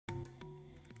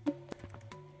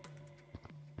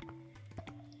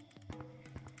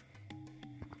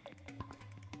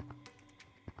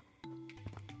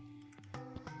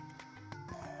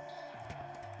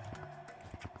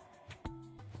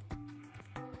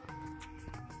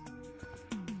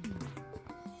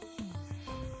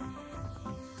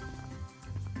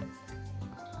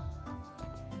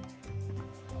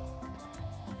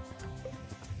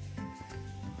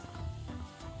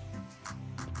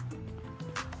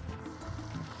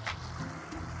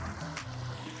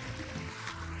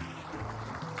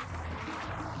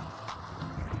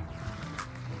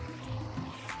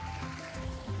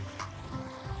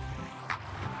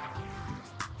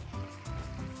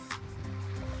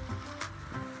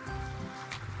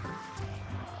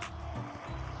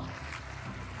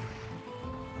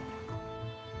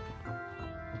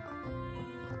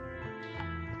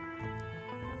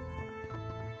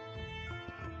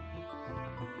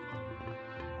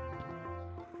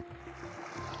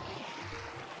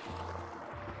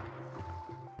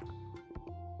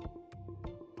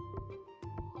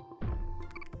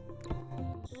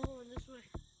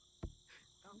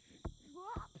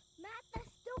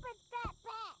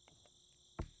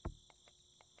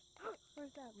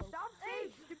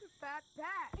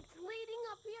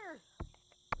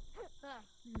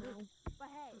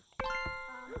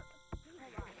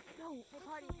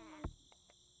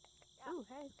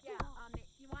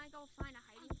want to go find a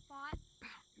hiding spot?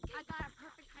 I got a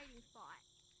perfect hiding spot.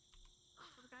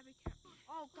 So we gotta be careful.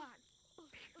 Oh God.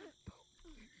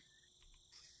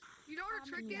 You know what a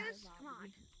trick is? Come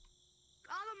on.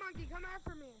 Other monkey, come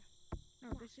after me. No,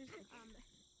 this is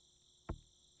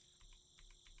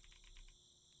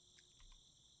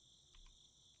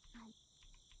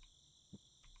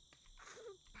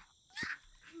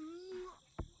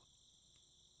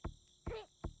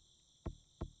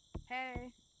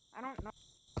Hey, I don't know.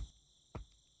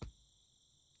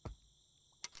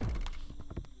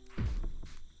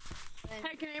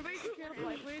 Hey, can anybody get a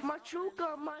play, please?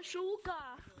 Machuca.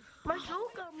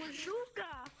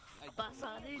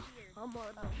 Pasadit.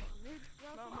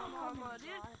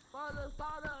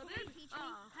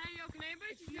 Hey, yo, can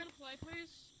anybody just get a play,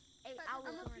 please? Hey, I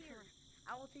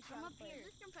will teach you. I'm up here.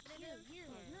 This competitive. You.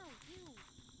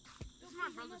 This is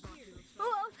my brother's on too. Who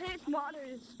else hates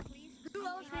modders? Please. Who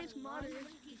else hates modders?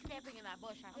 He's camping in that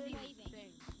bush. I don't even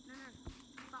think.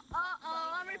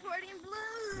 Uh-oh, I'm reporting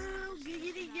blue.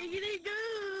 Giggity, giggity,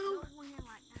 goo.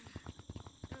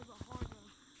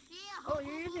 Oh,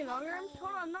 you're using long arms?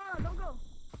 Hold on, no, don't go.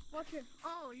 Watch it.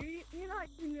 Oh, you're not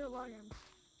using your long arms.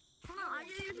 Hold on, I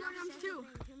can use long arms too.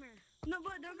 No,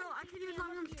 but don't go. I can use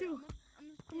long arms too.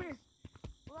 Come here.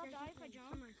 Will I die if I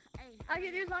jump? I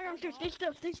can use long arms too. Stay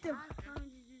still, stay still.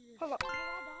 Hold on. Will I die?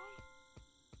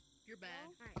 You're bad.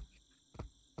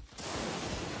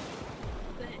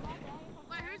 Will I die if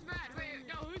I Wait, who's bad? Wait,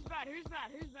 no, who's bad? Who's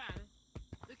bad? Who's bad?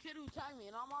 The kid who tagged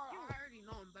me, and I already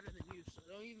know I'm better than you, so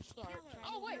don't even start.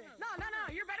 Oh, wait, no,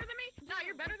 you're better than me? No,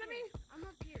 you're better than me? I'm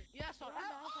up here. Yeah, so,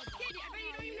 kid, I bet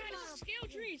you don't even know how to scale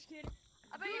trees, kid.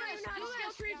 I bet you don't even know how to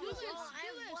scale trees. Do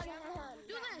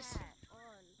this.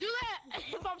 Do that.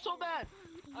 I'm so bad.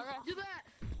 Alright, do that.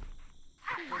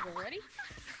 Ready?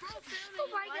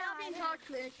 Oh my God, being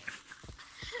toxic.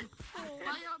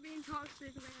 Why y'all being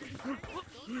toxic, man?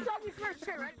 Toxic first,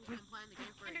 right? I'm playing the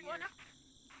game for a year.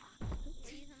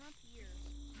 Please, I'm up here.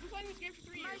 I'm playing this game for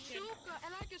 3 years. Machuca,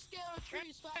 and I can scale a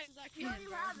tree as fast as I can. No,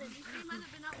 you haven't. This game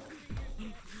hasn't been out for 3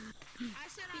 years yet. I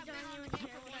said I've been on the game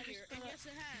for 1 year, and yes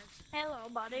it has. Hello,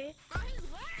 buddy. Bro, he's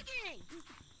lagging!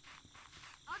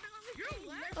 You're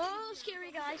lagging! Oh,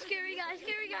 scary guy, scary guy,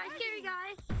 scary guy, scary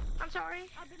guy. I'm sorry.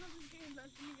 I've been on this game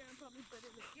less than you, and I'm probably better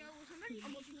than you. Yo, will somebody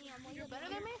Teach me. You're better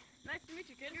than me? Nice to meet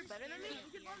you, kid. You're better than me?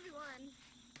 We can 1v1.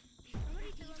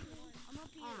 Somebody teach me. I'm up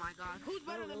here. Oh my God. Who's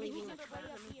better than me? Who's better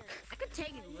than me? I could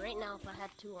take it right now if I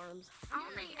had 2 arms. I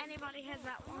don't think anybody has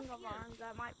that long of arms.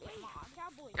 That might be a mod.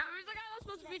 Cowboy. Now, who's the guy that's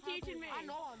supposed to be teaching me? I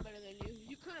know I'm better than you.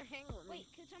 You couldn't hang with me. Wait,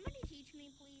 could somebody teach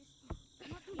me, please?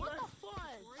 I'm up here. What the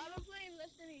fun? I've been playing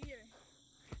less than a year.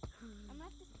 I'm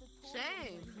at this tutorial.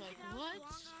 Same. Like, what?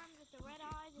 Long arms with the red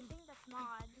eyes. I think that's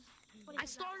mods. I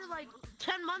started like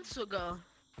 10 months ago.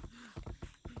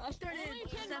 I started Only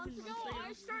 10 7 months ago. months ago.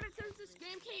 I started since this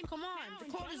game came. Come on. The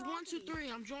code is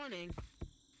 123. I'm joining.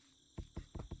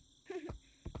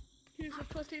 He's a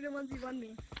pussy the ones he won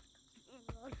me.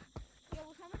 Yo,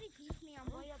 will somebody teach me? I'm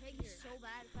way up here. So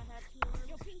bad if I had 2 arms.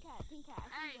 Yo, pink hat.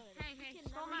 Hey,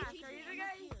 Skull Mask, are you the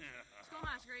guy? Skull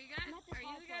Mask, are you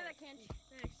the guy that can't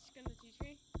that's gonna teach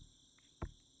me?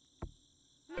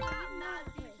 No, I'm not.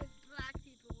 Black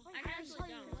people. I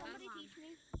actually don't. Somebody teach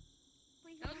me.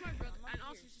 Please. That was my brother, and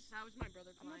also that was my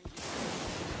brother playing.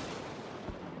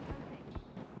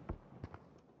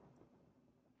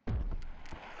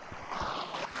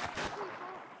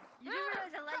 You do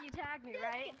realize I let you tag me,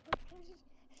 right?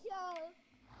 Yo.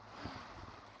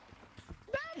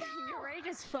 Your rage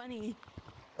is funny.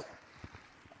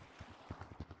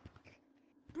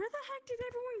 Where the heck did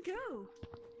everyone go?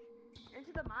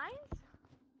 Into the mines?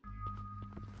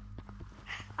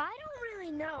 I don't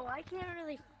really know. I can't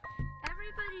really.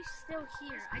 Everybody's still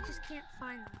here. I just can't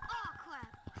find them. Oh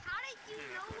crap! How did you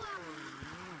know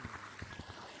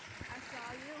I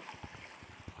saw you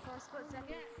for a split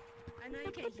second. I know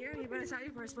you can't hear me, but I saw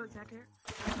you for a split second.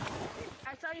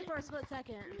 I saw you for a split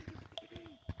second.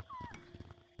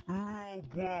 Oh,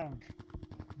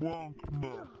 Blanc,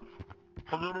 no.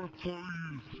 I gotta tell you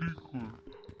a secret.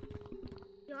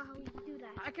 You know how we do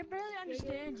that? I can barely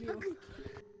understand you.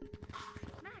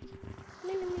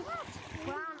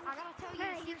 Brown, I gotta tell you.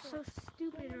 Hey, you're so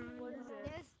stupid. Or What is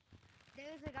it?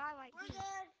 There's a guy like me.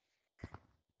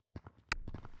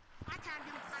 I tagged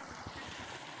him.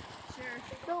 Sure.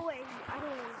 No way. I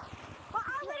don't know. Well,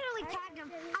 I literally tagged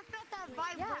him. I felt that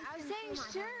vibration. Yeah, I was saying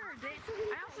sure.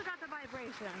 I also got the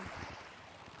vibration.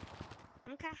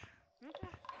 Okay.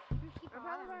 We're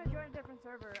probably going to join a different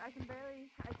server. I can't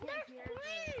hear.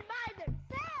 Please by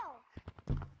themselves.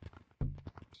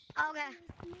 Okay.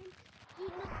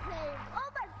 Oh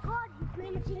my God, he's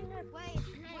playing a game. Wait,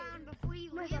 Brown, before you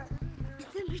leave,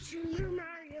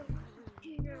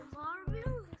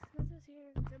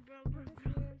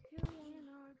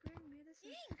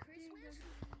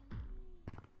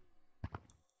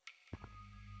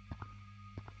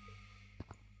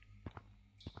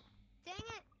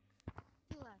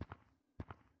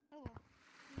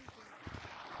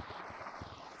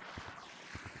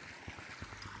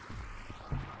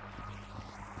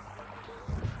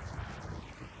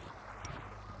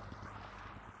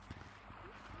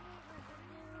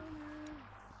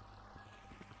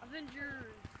 Avengers.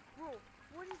 Bro,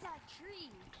 what is that tree?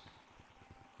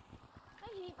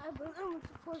 I hate my balloons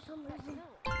for some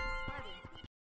reason.